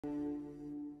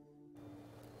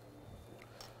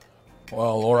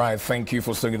Well, all right. Thank you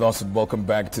for staying with us and welcome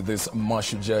back to this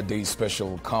Mashujaa Day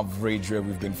special coverage where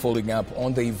we've been following up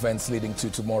on the events leading to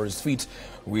tomorrow's feat,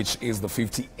 which is the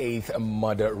 58th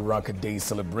Madaraka Day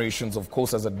celebrations. Of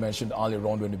course, as I mentioned earlier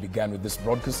on when we began with this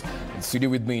broadcast, in studio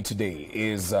with me today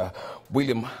is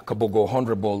William Kabogo,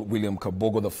 Honorable William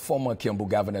Kabogo, the former Kiambu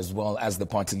governor, as well as the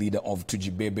party leader of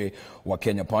Tujibebe wa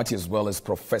Kenya Party, as well as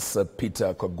Professor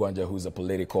Peter Kagwanja, who is a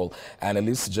political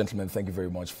analyst. Gentlemen, thank you very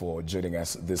much for joining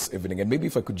us this evening. And maybe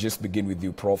if I could just begin with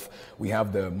you, Prof. We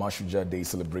have the Mashujaa Day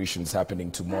celebrations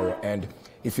happening tomorrow. And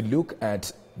if you look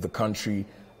at the country,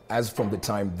 as from the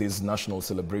time these national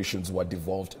celebrations were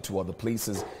devolved to other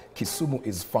places, Kisumu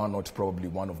is far not probably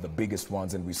one of the biggest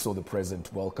ones, and we saw the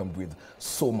president welcomed with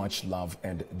so much love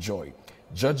and joy.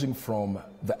 Judging from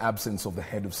the absence of the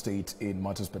head of state in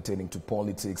matters pertaining to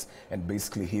politics and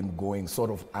basically him going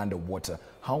sort of underwater,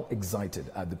 how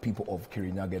excited are the people of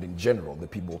Kirinyaga and in general, the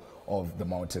people of the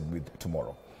mountain with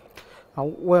tomorrow?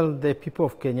 Well, the people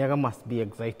of Kirinyaga must be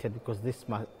excited because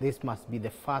this must be the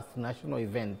first national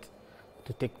event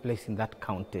to take place in that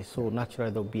county. So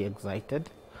naturally they'll be excited.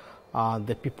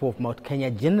 The people of Mount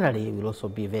Kenya generally will also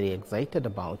be very excited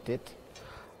about it.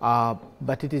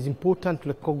 But it is important to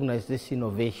recognize this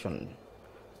innovation,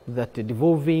 that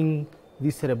devolving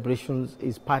these celebrations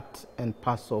is part and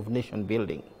parcel of nation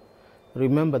building.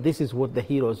 Remember, this is what the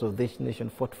heroes of this nation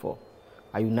fought for,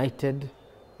 a united,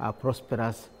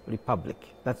 prosperous republic.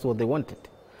 That's what they wanted,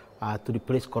 to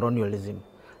replace colonialism.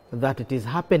 That it is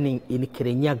happening in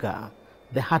Kirinyaga,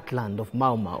 the heartland of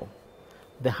Mau Mau,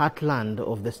 the heartland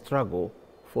of the struggle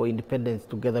for independence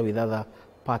together with other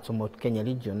parts of Mount Kenya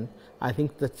region. I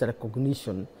think that's a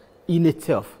recognition in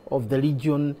itself of the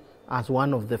region as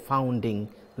one of the founding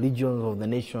regions of the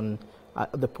nation,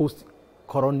 the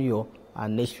post-colonial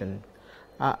nation.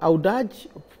 I would urge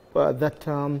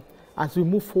that as we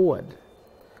move forward,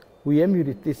 we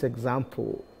emulate this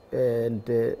example and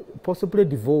possibly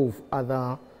devolve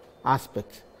other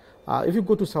aspects. If you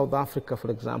go to South Africa,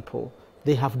 for example,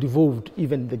 they have devolved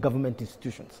even the government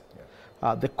institutions.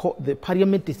 Yeah. The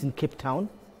parliament is in Cape Town.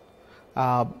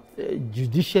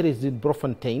 Judiciary is in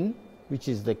Bloemfontein, which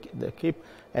is the Cape,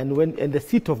 and the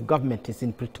seat of government is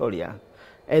in Pretoria.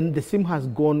 And the same has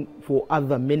gone for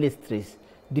other ministries,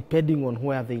 depending on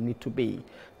where they need to be.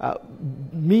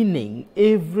 Meaning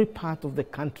every part of the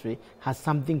country has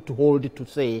something to hold it to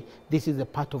say, this is a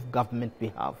part of government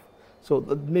we have. So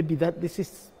maybe this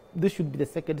should be the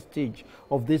second stage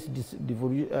of this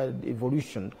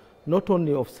evolution, not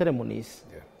only of ceremonies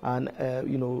and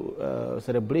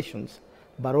celebrations,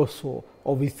 but also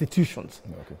of institutions.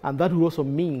 Okay. And that will also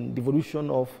mean the evolution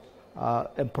of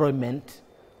employment,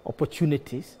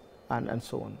 opportunities, and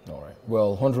so on. All right.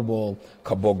 Well, Honorable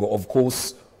Kabogo, of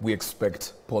course, we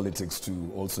expect politics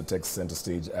to also take center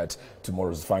stage at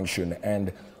tomorrow's function.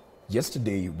 And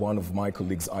yesterday, one of my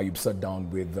colleagues, Ayub, sat down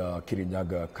with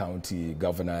Kirinyaga County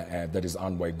Governor, that is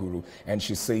Anne Waiguru, and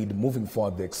she said moving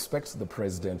forward, they expect the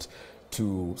president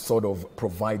to sort of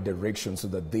provide direction so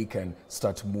that they can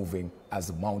start moving as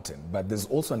a mountain. But there's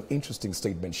also an interesting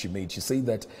statement she made. She said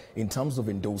that in terms of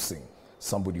endorsing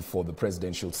somebody for the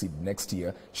presidential seat next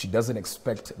year, she doesn't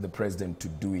expect the president to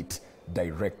do it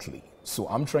directly. So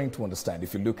I'm trying to understand,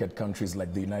 if you look at countries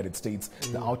like the United States,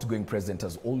 the outgoing president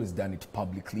has always done it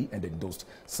publicly and endorsed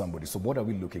somebody. So what are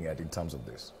we looking at in terms of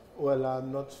this? Well,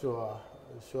 I'm not sure,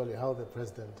 surely, how the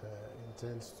president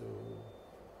intends to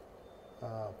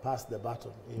pass the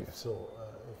baton, if so,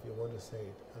 if you want to say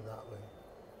it that way.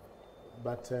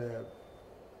 But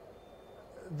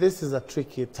this is a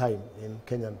tricky time in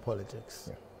Kenyan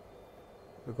politics,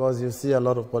 because you see a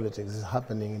lot of politics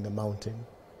happening in the mountain.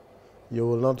 You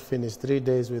will not finish 3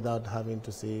 days without having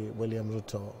to see William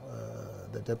Ruto,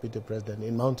 the deputy president,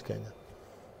 in Mount Kenya.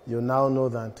 You now know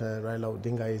that Raila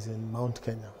Odinga is in Mount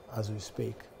Kenya as we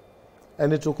speak.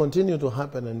 And it will continue to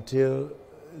happen until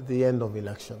the end of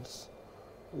elections.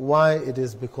 Why? It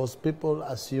is because people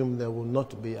assume there will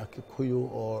not be a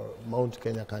Kikuyu or Mount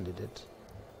Kenya candidate.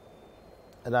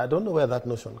 And I don't know where that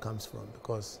notion comes from,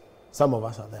 because some of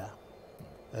us are there,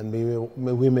 and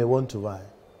we may want to vie.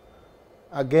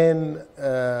 Again,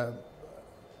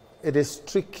 it is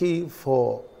tricky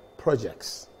for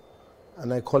projects,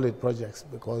 and I call it projects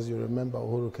because you remember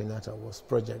Uhuru Kenyatta was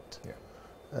Project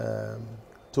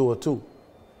 202.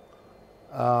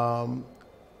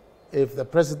 If the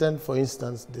president, for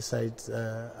instance, decides,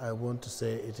 I want to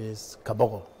say it is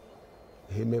Kabogo,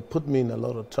 he may put me in a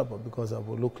lot of trouble because I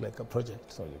will look like a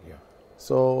project.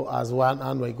 So as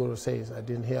Anne Waiguru says, I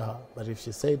didn't hear her, but if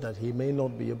she said that he may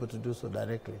not be able to do so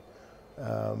directly,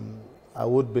 I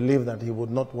would believe that he would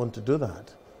not want to do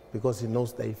that because he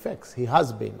knows the effects. He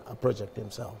has been a project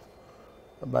himself.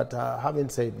 But having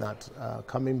said that,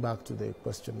 coming back to the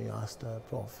question you asked,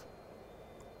 Prof,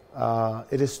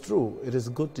 it is true, it is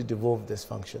good to devolve these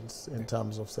functions in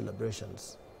terms of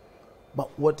celebrations. But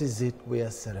what is it we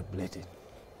are celebrating?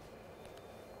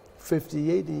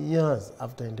 58 years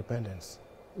after independence,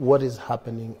 what is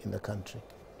happening in the country?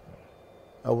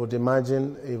 I would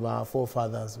imagine if our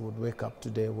forefathers would wake up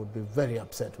today, would be very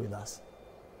upset with us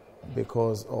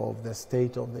because of the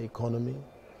state of the economy,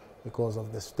 because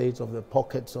of the state of the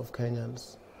pockets of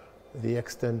Kenyans, the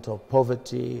extent of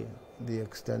poverty, the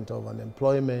extent of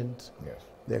unemployment, yes,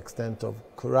 the extent of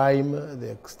crime,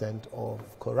 the extent of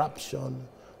corruption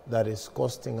that is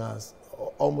costing us,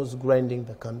 almost grinding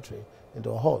the country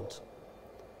into a halt.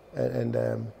 And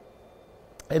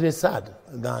it is sad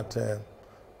that,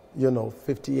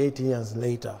 58 years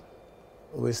later,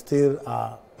 we still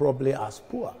are probably as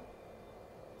poor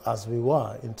as we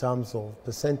were in terms of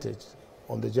percentage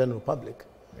on the general public,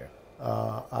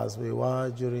 as we were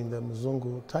during the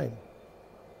Mzungu time.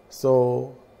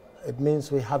 So it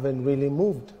means we haven't really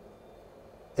moved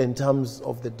in terms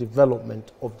of the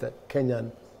development of the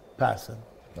Kenyan person.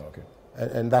 Okay.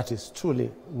 And that is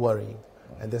truly worrying.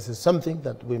 And this is something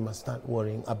that we must start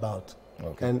worrying about,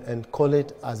 and call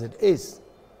it as it is.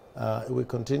 We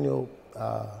continue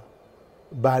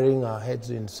burying our heads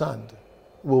in sand,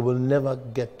 we will never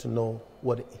get to know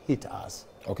what hit us.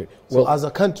 Okay. So as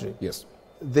a country, yes,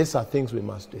 these are things we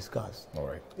must discuss. All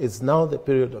right. It's now the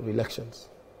period of elections.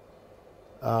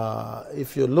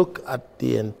 If you look at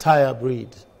the entire breed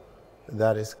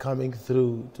that is coming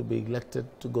through to be elected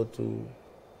to go to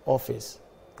office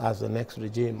as the next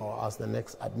regime or as the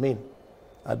next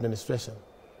administration,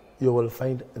 you will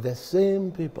find the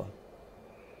same people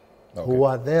who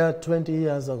were there 20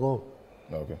 years ago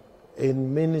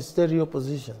in ministerial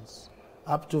positions,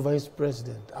 up to vice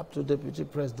president, up to deputy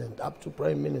president, up to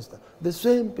prime minister, the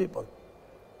same people.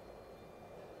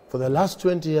 For the last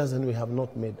 20 years, and we have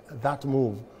not made that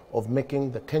move of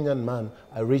making the Kenyan man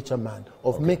a richer man,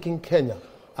 of making Kenya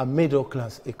a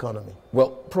middle-class economy. Well,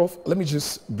 Prof, let me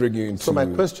just bring you into... So my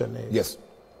question is, yes,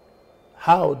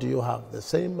 how do you have the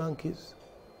same monkeys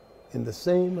in the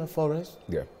same forest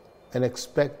and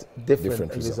expect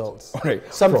different results? All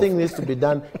right. Something needs to be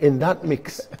done in that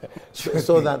mix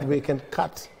so that we can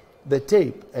cut the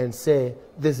tape and say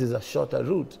this is a shorter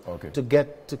route to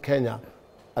get to Kenya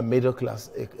a middle class,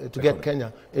 to get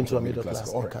Kenya into a middle class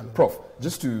economy. Prof,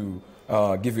 just to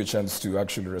give you a chance to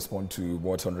actually respond to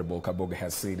what Honorable Kabogo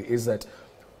has said, is that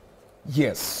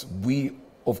yes, we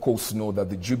of course know that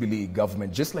the Jubilee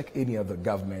government, just like any other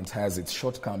government, has its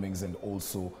shortcomings and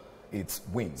also its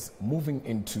wins. Moving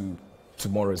into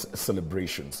tomorrow's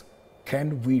celebrations,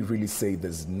 can we really say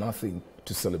there's nothing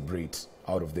to celebrate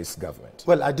out of this government?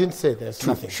 Well, I didn't say there's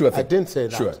nothing. Sure I didn't say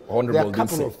that. Sure. Honorable, there are a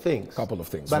couple of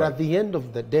things. But at the end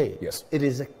of the day, it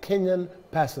is a Kenyan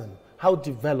person. How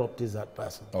developed is that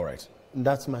person? All right. And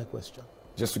that's my question.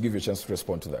 Just to give you a chance to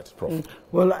respond to that, Prof.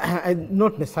 Well, I'm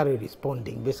not necessarily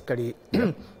responding, basically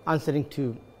answering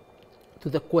to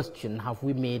the question, have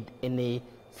we made any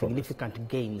significant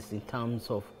gains in terms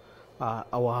of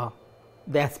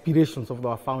the aspirations of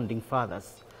our founding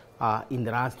fathers in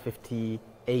the last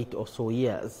 58 or so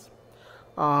years.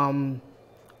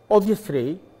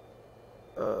 Obviously,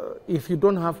 if you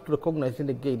don't have to recognize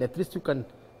any gain, at least you can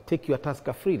take your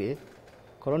Tusker freely.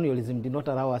 Colonialism did not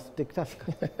allow us to take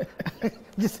Tusker.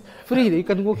 Just freely, you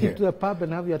can walk into a pub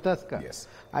and have your Tusker. Yes.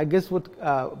 I guess what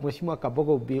Mheshimiwa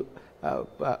Kabogo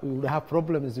will have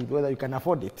problems with whether you can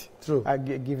afford it. True.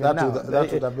 Given that now.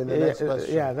 Would have been the next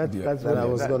question. Yeah, that's what I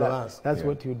was going to ask. That's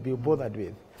what you would be bothered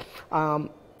with.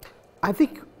 I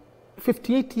think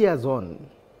 58 years on,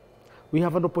 we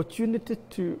have an opportunity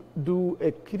to do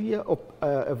a clear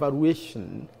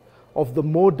evaluation of the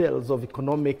models of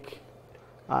economic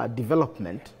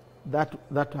development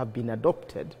that have been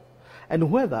adopted, and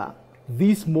whether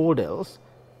these models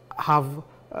have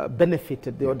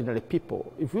benefited the ordinary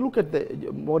people. If we look at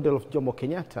the model of Jomo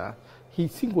Kenyatta, he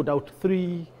singled out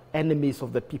 3 enemies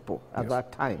of the people at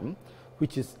that time,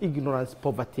 which is ignorance,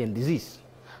 poverty, and disease.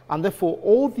 And therefore,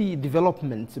 all the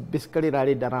developments basically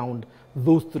rallied around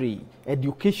those 3: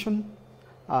 education,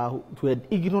 to add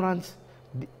ignorance,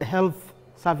 health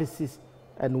services,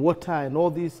 and water, and all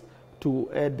this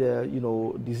to add,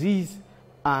 disease,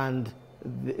 and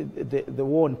the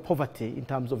war on poverty in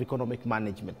terms of economic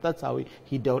management. That's how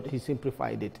he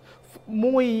simplified it.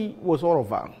 Moi was all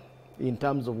over in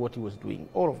terms of what he was doing,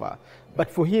 all over. But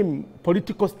for him,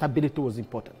 political stability was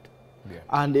important. Yeah.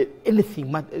 And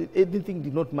anything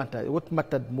did not matter. What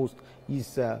mattered most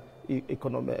is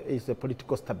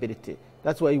political stability.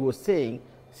 That's why he was saying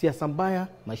siasa mbaya,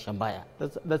 maisha mbaya.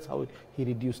 That's how he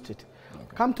reduced it.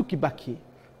 Okay. Come to Kibaki.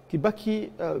 Kibaki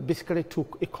basically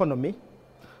took economy,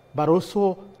 but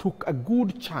also took a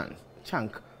good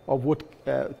chunk of what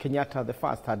Kenyatta the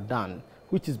first had done,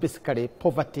 which is basically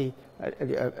poverty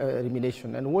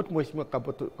elimination. And what Mheshimiwa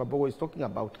Kabogo is talking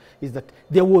about is that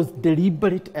there was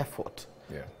deliberate effort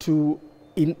to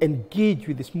engage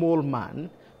with the small man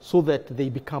so that they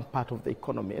become part of the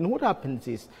economy. And what happens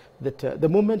is that the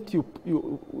moment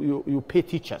you pay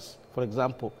teachers, for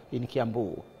example, in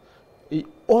Kiambu,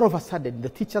 all of a sudden the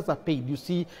teachers are paid. You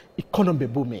see economy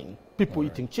booming. People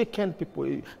eating chicken,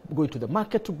 people going to the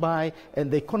market to buy, and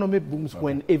the economy booms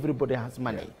when everybody has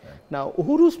money. Now,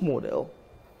 Uhuru's model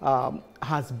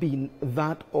has been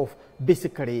that of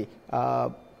basically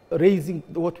raising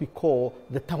what we call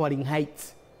the towering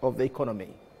heights of the economy.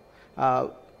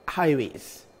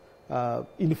 Highways,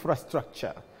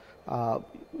 infrastructure,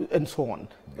 and so on.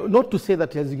 Not to say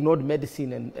that he has ignored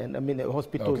medicine and I mean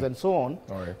hospitals and so on,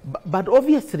 but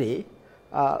obviously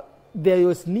there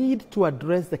is need to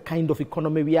address the kind of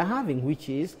economy we are having, which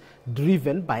is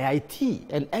driven by IT,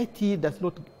 and IT does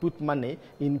not put money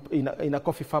in a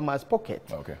coffee farmer's pocket,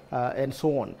 and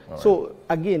so on. So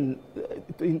again,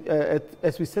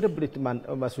 as we celebrate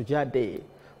Mashujaa Day,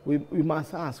 we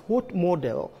must ask what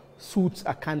model suits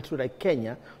a country like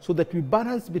Kenya so that we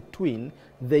balance between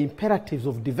the imperatives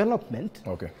of development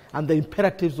and the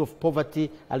imperatives of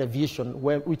poverty alleviation,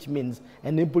 which means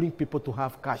enabling people to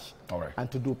have cash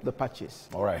and to do the purchase.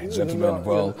 All right, gentlemen,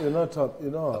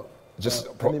 just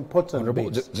an important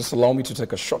bit. Just allow me to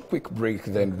take a short, quick break,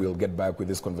 then we'll get back with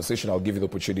this conversation. I'll give you the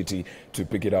opportunity to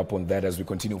pick it up on that as we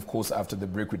continue. Of course, after the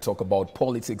break, we talk about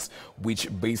politics, which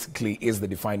basically is the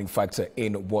defining factor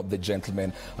in what the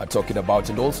gentlemen are talking about.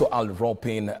 And also, I'll rope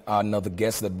in another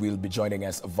guest that will be joining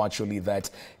us virtually.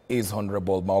 That is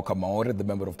Honorable Mauka Maore, the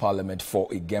Member of Parliament for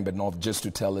Igembe North, just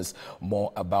to tell us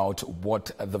more about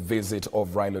what the visit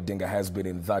of Raila Odinga has been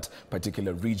in that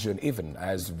particular region, even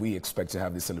as we expect to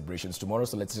have these celebrations tomorrow.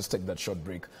 So let's just take that short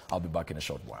break. I'll be back in a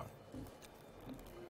short while.